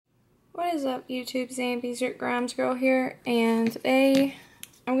What is up, YouTube? Zambies, Rick Grimes Girl here, and today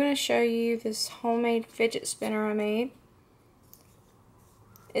I'm going to show you this homemade fidget spinner I made.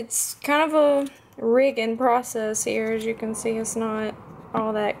 It's kind of a rigging process here. As you can see, it's not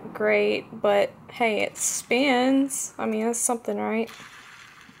all that great, but hey, it spins. I mean, that's something, right?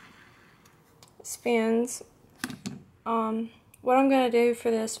 It spins. What I'm going to do for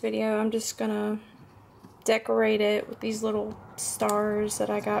this video, I'm just going to decorate it with these little stars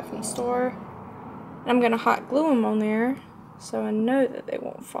that I got from the store. And I'm going to hot glue them on there so I know that they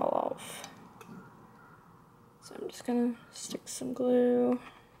won't fall off. So I'm just going to stick some glue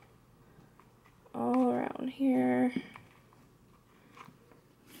all around here.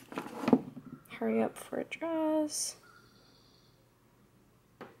 Hurry up before it dries.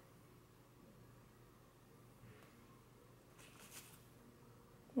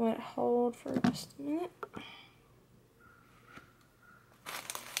 Let it hold for just a minute.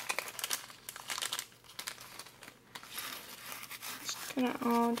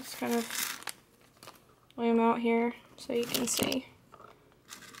 Just kind of lay them out here so you can see.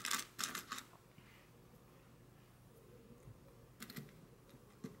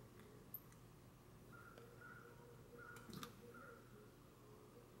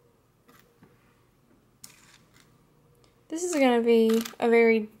 This is going to be a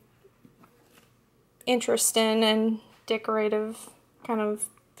very interesting and decorative kind of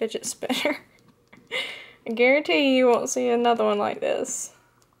fidget spinner. I guarantee you won't see another one like this.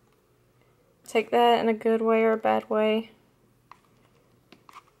 Take that in a good way or a bad way.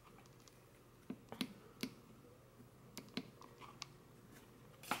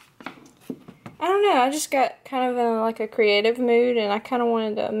 I don't know, I just got kind of in like a creative mood and I kind of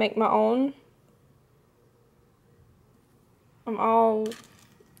wanted to make my own. I'm all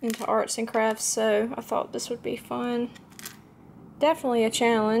into arts and crafts, so I thought this would be fun. Definitely a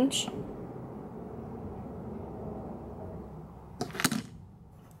challenge.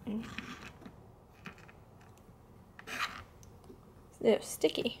 It's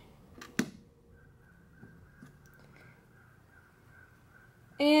sticky.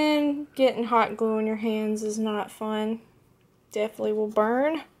 And getting hot glue in your hands is not fun. Definitely will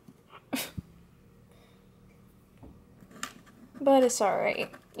burn. But it's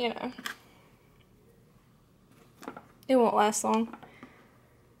alright, you know. It won't last long.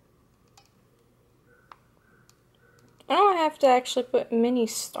 I don't have to actually put many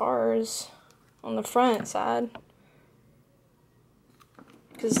stars on the front side,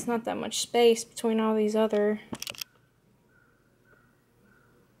 because it's not that much space between all these other.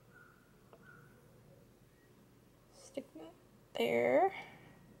 Stick that there.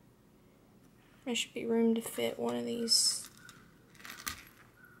 There should be room to fit one of these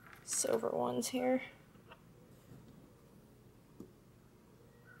silver ones here.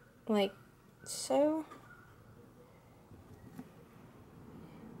 Like so.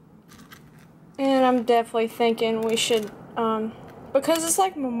 And I'm definitely thinking we should, because it's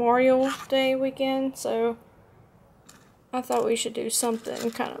like Memorial Day weekend, so I thought we should do something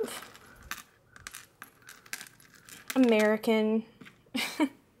kind of American.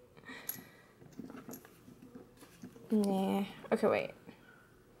 Nah. Okay, wait.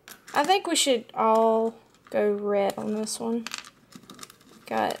 I think we should all go red on this one.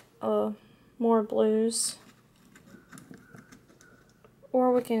 Got more blues.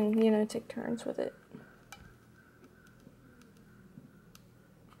 Or we can, you know, take turns with it.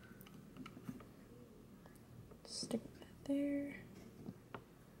 Stick that there.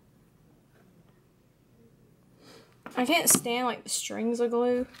 I can't stand like the strings of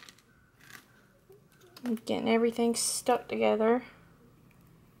glue. I'm getting everything stuck together.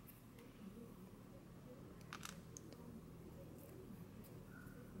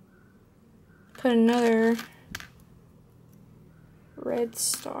 Put another red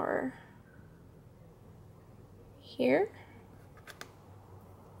star here.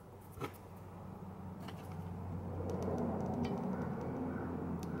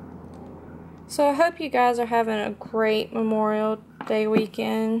 So I hope you guys are having a great Memorial Day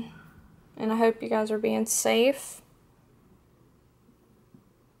weekend, and I hope you guys are being safe,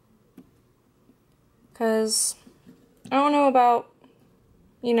 because I don't know about,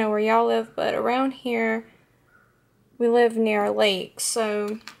 you know, where y'all live, but around here we live near a lake,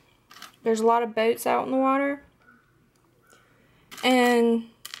 so there's a lot of boats out in the water. And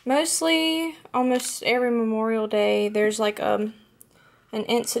mostly, almost every Memorial Day, there's like an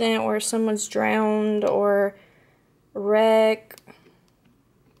incident where someone's drowned or a wreck.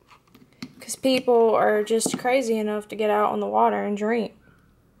 Because people are just crazy enough to get out on the water and drink.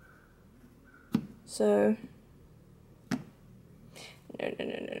 So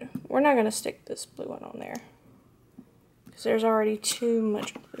No. We're not going to stick this blue one on there, because there's already too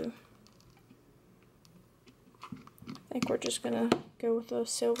much blue. I think we're just going to go with the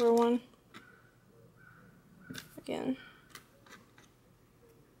silver one again.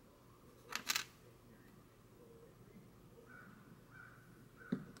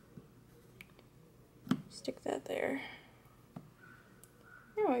 Stick that there.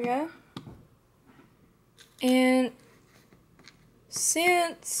 There we go. And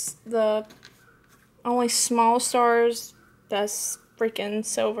since the only small stars, that's freaking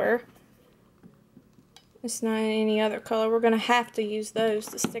silver, it's not any other color, we're going to have to use those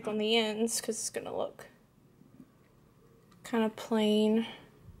to stick on the ends because it's going to look kind of plain.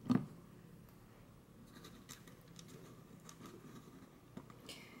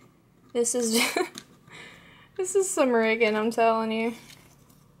 This is this is some rigging, I'm telling you.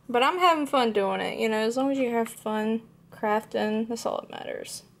 But I'm having fun doing it, you know, as long as you have fun crafting, that's all that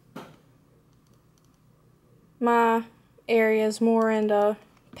matters. My area is more into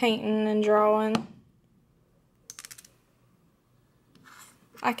painting and drawing.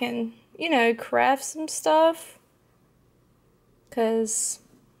 I can, you know, craft some stuff, because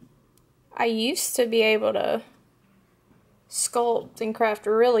I used to be able to sculpt and craft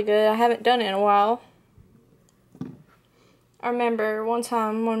really good. I haven't done it in a while. I remember one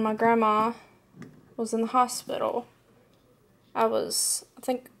time when my grandma was in the hospital. I was, I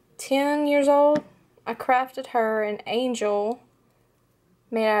think, 10 years old. I crafted her an angel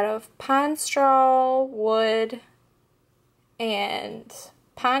made out of pine straw, wood, and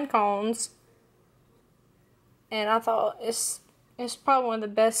pine cones. And I thought it's probably one of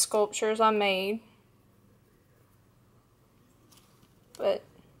the best sculptures I made. But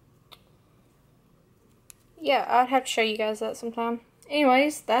yeah, I'd have to show you guys that sometime.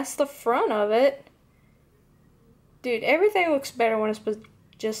 Anyways, that's the front of it. Dude, everything looks better when it's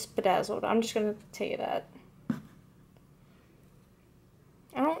just bedazzled. I'm just going to tell you that.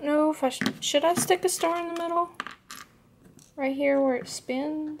 I don't know if I should I stick a star in the middle? Right here where it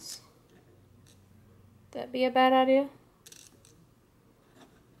spins? That'd be a bad idea.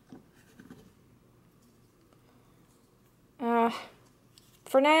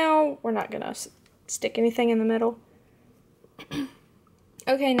 For now, we're not going to stick anything in the middle.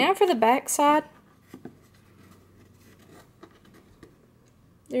 Okay, now for the back side.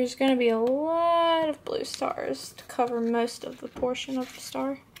 There's going to be a lot of blue stars to cover most of the portion of the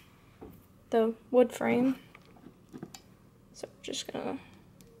star. The wood frame. So we're just going to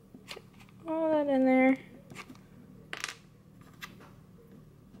get all that in there.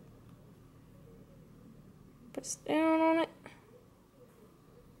 Press down on it.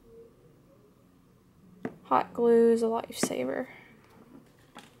 Hot glue is a lifesaver.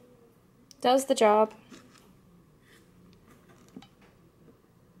 Does the job.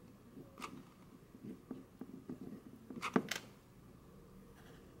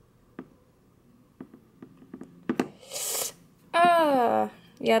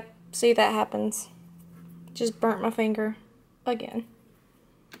 Yep, see, that happens. Just burnt my finger again.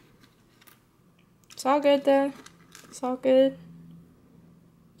 It's all good though. It's all good.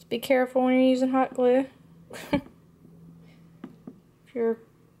 Just be careful when you're using hot glue. If you're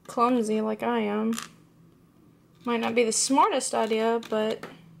clumsy like I am. Might not be the smartest idea, but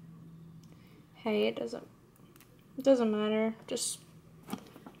hey, it doesn't matter. Just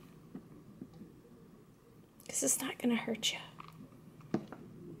because it's not gonna hurt you.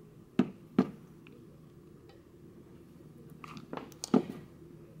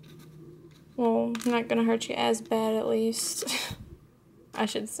 Well, not gonna hurt you as bad, at least. I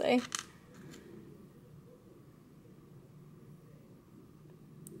should say.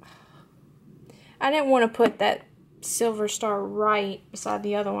 I didn't want to put that silver star right beside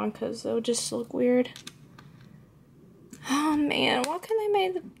the other one because it would just look weird. Oh man, why couldn't they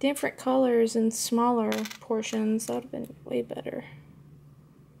make the different colors in smaller portions? That would have been way better.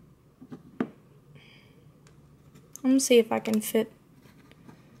 I'm gonna see if I can fit.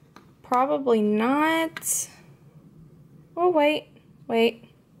 Probably not. Oh, wait.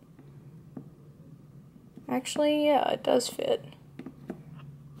 Actually, yeah, it does fit.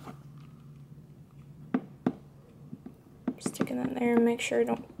 Stick it in there and make sure it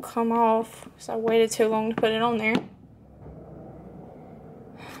don't come off because I waited too long to put it on there.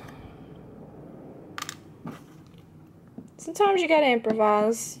 Sometimes you gotta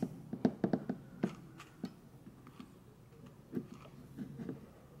improvise.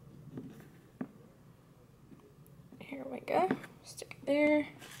 Here we go. Stick it there.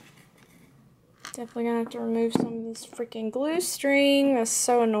 Definitely gonna have to remove some of this freaking glue string. That's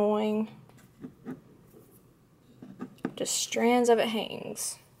so annoying. Just strands of it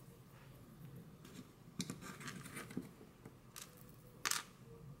hangs.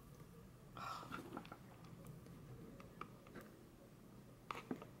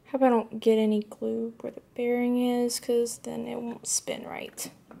 Hope I don't get any glue where the bearing is, because then it won't spin right.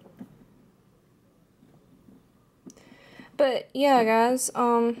 But yeah, guys,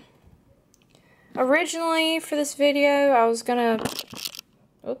 originally for this video I was gonna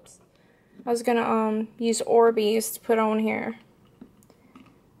use Orbeez to put on here,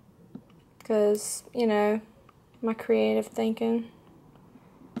 because, you know, my creative thinking.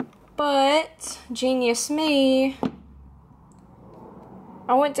 But genius me,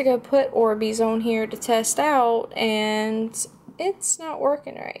 I went to go put Orbeez on here to test out, and it's not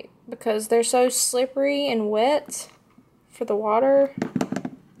working right because they're so slippery and wet for the water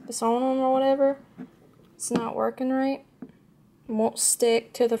that's on them or whatever. It's not working right. It won't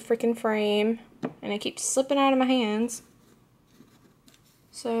stick to the freaking frame, and it keeps slipping out of my hands.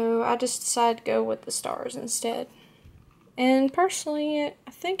 So I just decided to go with the stars instead. And personally,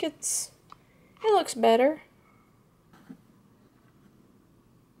 I think it looks better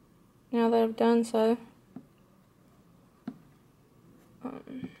now that I've done so.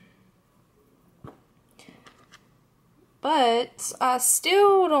 But I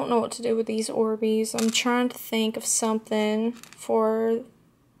still don't know what to do with these Orbeez. I'm trying to think of something for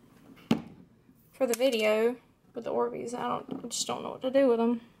the video with the Orbeez. I just don't know what to do with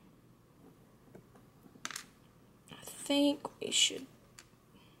them. I think we should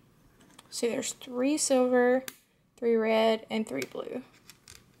see, there's 3 silver, 3 red, and 3 blue.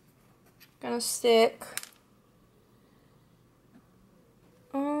 Gonna stick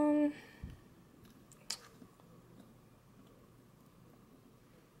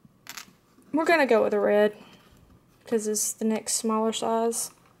we're gonna go with a red because it's the next smaller size.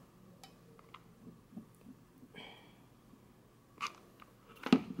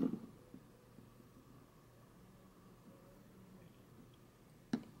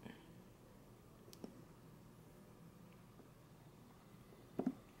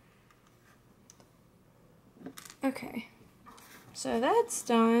 Okay, so that's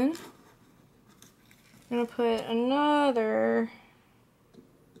done. I'm gonna put another,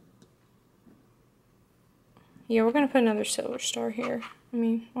 yeah, we're gonna put another silver star here. I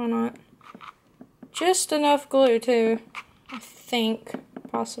mean, why not? Just enough glue too, I think,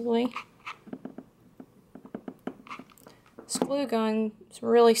 possibly. This glue gun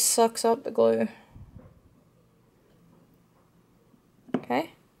really sucks up the glue.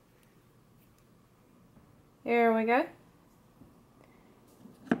 Okay. There we go.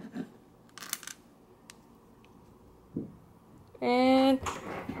 And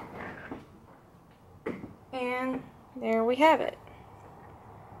there we have it.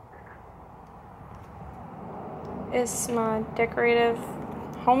 It's my decorative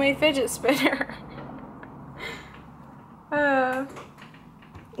homemade fidget spinner.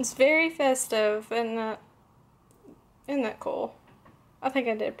 It's very festive, and isn't that cool? I think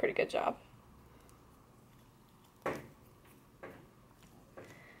I did a pretty good job.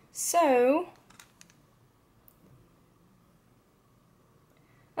 So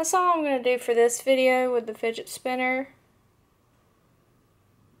that's all I'm going to do for this video with the fidget spinner.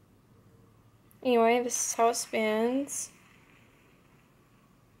 Anyway, this is how it spins.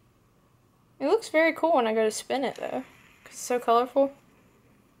 It looks very cool when I go to spin it though, 'cause it's so colorful.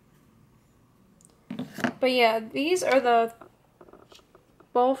 But yeah, these are the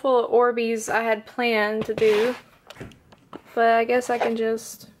bowl full of Orbeez I had planned to do. But I guess I can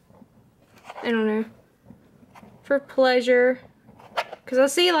just, I don't know, for pleasure. Because I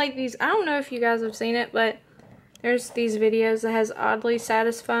see like these, I don't know if you guys have seen it, but there's these videos that has oddly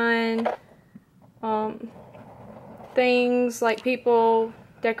satisfying things, like people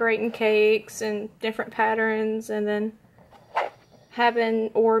decorating cakes and different patterns, and then having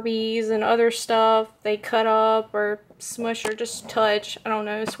Orbeez and other stuff they cut up or smush or just touch. I don't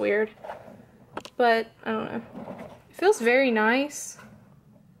know, it's weird. But, I don't know. It feels very nice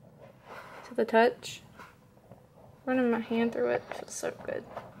to the touch. Running my hand through it feels so good.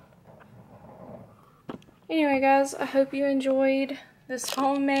 Anyway, guys, I hope you enjoyed this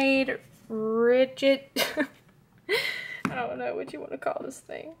homemade Fidget. I don't know what you want to call this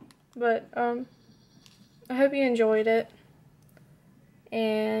thing. But, I hope you enjoyed it.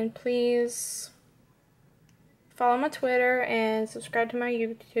 And please follow my Twitter and subscribe to my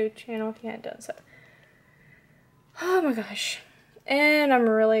YouTube channel if you hadn't done so. Oh my gosh. And I'm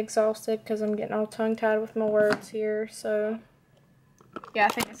really exhausted because I'm getting all tongue-tied with my words here. So, yeah, I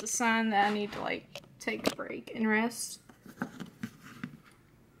think it's a sign that I need to, like, take a break and rest.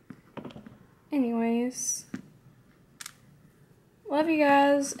 Anyways, Love you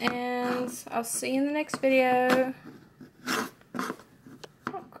guys, and I'll see you in the next video. Oh,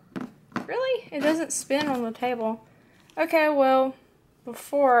 really? It doesn't spin on the table. Okay, well,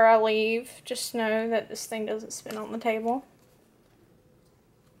 before I leave, just know that this thing doesn't spin on the table.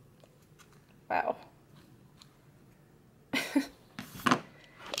 Wow.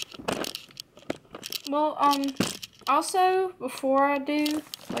 Well, also, before I do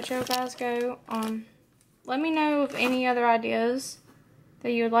let you guys go, let me know of any other ideas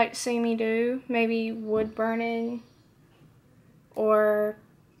that you would like to see me do. Maybe wood burning, or,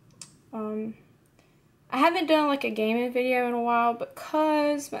 I haven't done like a gaming video in a while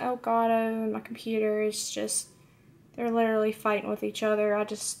because my Elgato and my computer is just, they're literally fighting with each other. I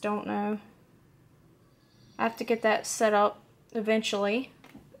just don't know. I have to get that set up eventually.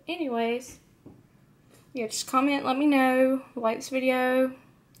 Anyways, yeah, just comment, let me know, like this video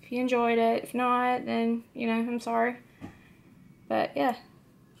if you enjoyed it. If not, then, you know, I'm sorry. But yeah,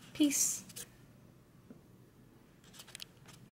 peace.